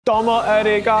Domo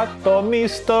arigato,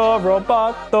 Mr.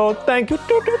 Roboto. Thank you.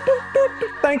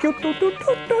 Thank you.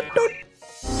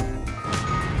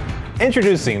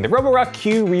 Introducing the Roborock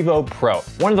Q Revo Pro,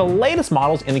 one of the latest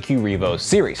models in the Q Revo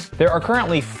series. There are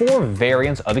currently 4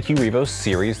 variants of the Q Revo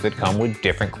series that come with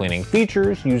different cleaning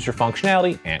features, user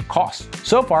functionality, and cost.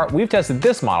 So far, we've tested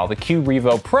this model, the Q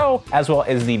Revo Pro, as well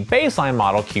as the baseline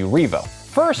model Q Revo.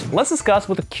 First, let's discuss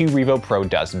what the Q Revo Pro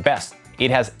does best. It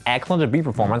has excellent debris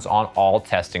performance on all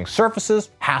testing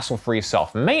surfaces, hassle-free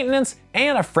self-maintenance,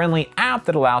 and a friendly app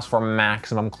that allows for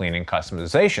maximum cleaning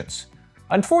customizations.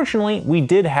 Unfortunately, we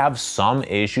did have some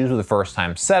issues with the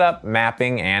first-time setup,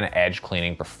 mapping, and edge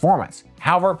cleaning performance.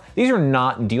 However, these are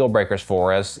not deal breakers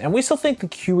for us, and we still think the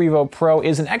Q Revo Pro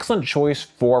is an excellent choice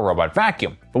for a robot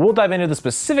vacuum. But we'll dive into the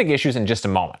specific issues in just a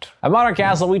moment. At Modern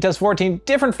Castle, we test 14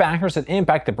 different factors that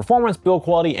impact the performance, build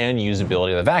quality, and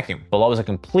usability of the vacuum. Below is a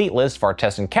complete list of our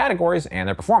testing categories and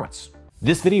their performance.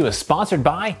 This video is sponsored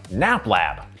by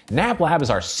NapLab. NapLab is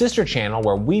our sister channel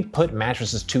where we put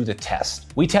mattresses to the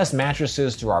test. We test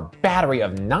mattresses through our battery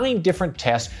of 9 different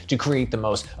tests to create the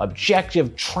most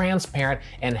objective, transparent,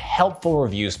 and helpful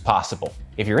reviews possible.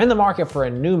 If you're in the market for a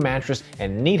new mattress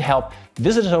and need help,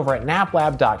 visit us over at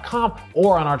naplab.com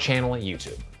or on our channel at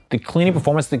YouTube. The cleaning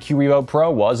performance of the Q Revo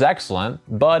Pro was excellent,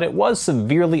 but it was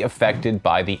severely affected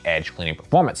by the edge cleaning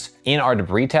performance. In our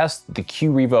debris test, the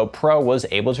Q Revo Pro was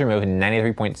able to remove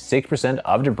 93.6%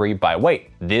 of debris by weight.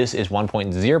 This is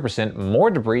 1.0%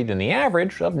 more debris than the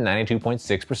average of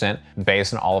 92.6%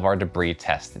 based on all of our debris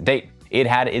tests to date. It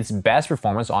had its best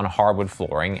performance on hardwood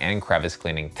flooring and crevice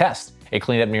cleaning test. It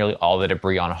cleaned up nearly all the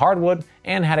debris on hardwood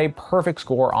and had a perfect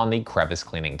score on the crevice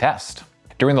cleaning test.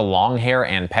 During the long hair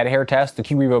and pet hair test, the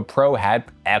Q Revo Pro had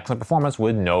excellent performance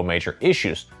with no major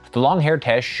issues. The long hair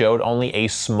test showed only a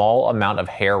small amount of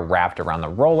hair wrapped around the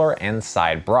roller and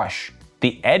side brush.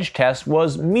 The edge test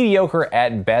was mediocre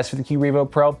at best for the Q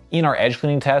Revo Pro. In our edge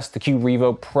cleaning test, the Q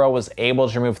Revo Pro was able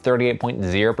to remove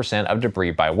 38.0% of debris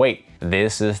by weight.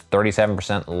 This is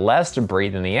 37% less debris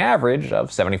than the average of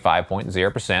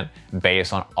 75.0%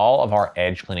 based on all of our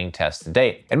edge cleaning tests to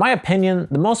date. In my opinion,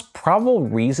 the most probable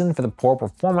reason for the poor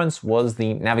performance was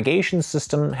the navigation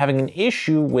system having an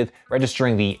issue with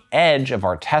registering the edge of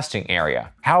our testing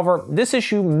area. However, this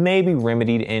issue may be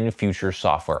remedied in future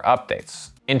software updates.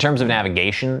 In terms of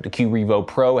navigation, the Q Revo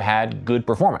Pro had good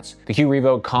performance. The Q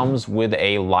Revo comes with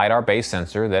a LiDAR-based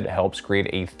sensor that helps create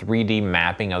a 3D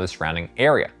mapping of the surrounding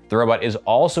area. The robot is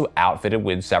also outfitted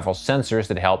with several sensors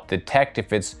that help detect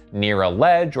if it's near a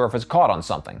ledge or if it's caught on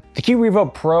something. The Q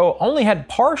Revo Pro only had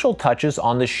partial touches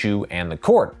on the shoe and the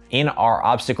cord. In our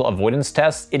obstacle avoidance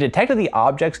tests, it detected the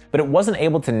objects, but it wasn't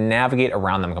able to navigate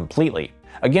around them completely.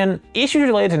 Again, issues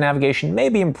related to navigation may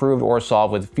be improved or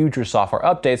solved with future software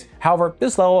updates. However,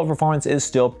 this level of performance is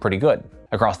still pretty good.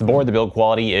 Across the board, the build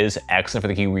quality is excellent for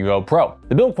the Q Revo Pro.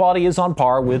 The build quality is on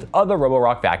par with other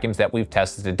Roborock vacuums that we've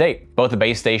tested to date. Both the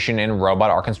base station and robot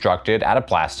are constructed out of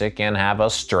plastic and have a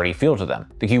sturdy feel to them.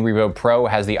 The Q Revo Pro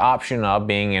has the option of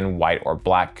being in white or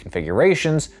black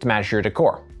configurations to match your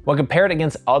decor. When compared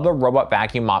against other robot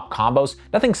vacuum mop combos,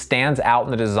 nothing stands out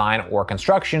in the design or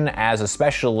construction as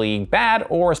especially bad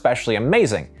or especially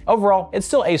amazing. Overall, it's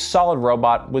still a solid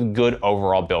robot with good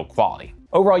overall build quality.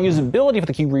 Overall usability for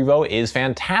the Q Revo is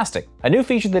fantastic. A new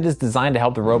feature that is designed to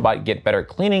help the robot get better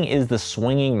cleaning is the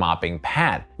swinging mopping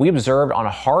pad. We observed on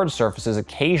hard surfaces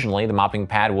occasionally the mopping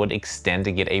pad would extend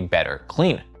to get a better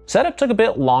clean. Setup took a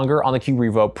bit longer on the Q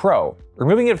Revo Pro.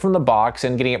 Removing it from the box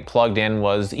and getting it plugged in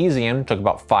was easy and took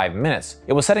about 5 minutes.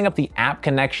 It was setting up the app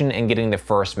connection and getting the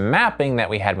first mapping that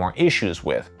we had more issues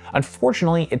with.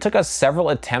 Unfortunately, it took us several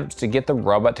attempts to get the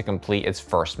robot to complete its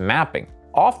first mapping,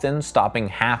 often stopping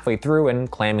halfway through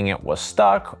and claiming it was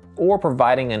stuck, or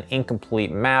providing an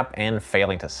incomplete map and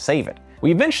failing to save it. We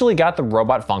eventually got the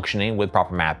robot functioning with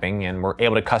proper mapping and were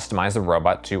able to customize the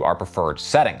robot to our preferred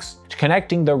settings.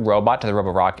 Connecting the robot to the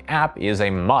Roborock app is a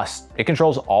must. It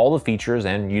controls all the features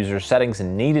and user settings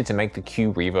needed to make the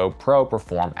Q Revo Pro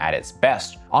perform at its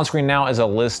best. On screen now is a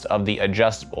list of the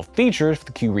adjustable features for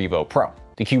the Q Revo Pro.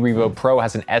 The Q Revo Pro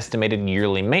has an estimated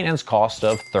yearly maintenance cost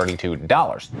of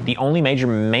 $32. The only major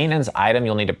maintenance item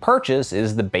you'll need to purchase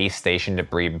is the base station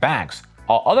debris bags.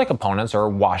 All other components are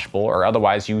washable or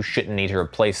otherwise you shouldn't need to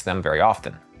replace them very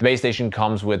often. The base station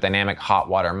comes with dynamic hot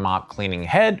water mop cleaning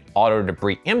head, auto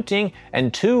debris emptying,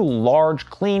 and 2 large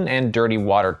clean and dirty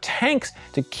water tanks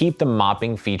to keep the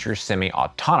mopping feature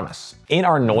semi-autonomous. In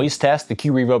our noise test, the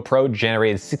Q Revo Pro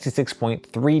generated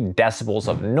 66.3 decibels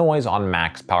of noise on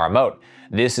max power mode.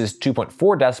 This is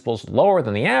 2.4 decibels lower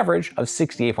than the average of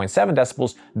 68.7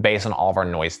 decibels based on all of our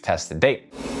noise tests to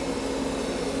date.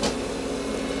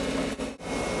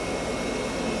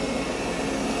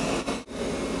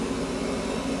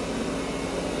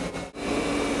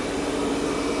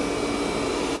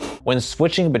 when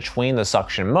switching between the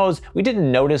suction modes, we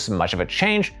didn't notice much of a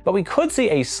change, but we could see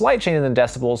a slight change in the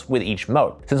decibels with each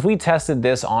mode. Since we tested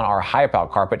this on our high-power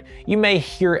carpet, you may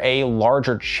hear a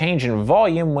larger change in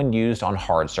volume when used on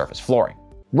hard surface flooring.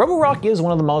 Roborock is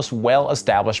one of the most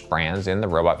well-established brands in the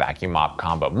robot vacuum mop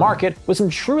combo market, with some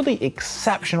truly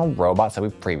exceptional robots that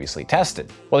we've previously tested.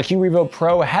 While the Q Revo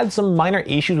Pro had some minor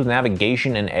issues with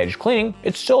navigation and edge cleaning,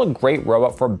 it's still a great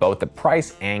robot for both the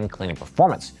price and cleaning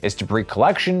performance. Its debris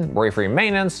collection, worry-free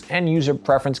maintenance, and user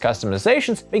preference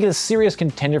customizations make it a serious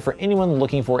contender for anyone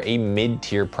looking for a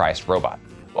mid-tier priced robot.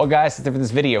 Well guys, that's it for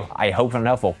this video. I hope it was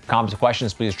helpful. Comments or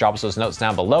questions, please drop us those notes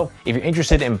down below. If you're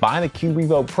interested in buying the Q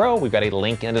Revo Pro, we've got a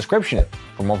link in the description.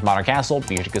 For more from Modern Castle,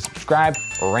 be sure to get subscribed,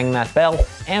 ring that bell,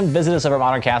 and visit us over at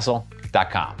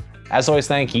moderncastle.com. As always,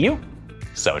 thank you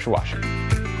so much for watching.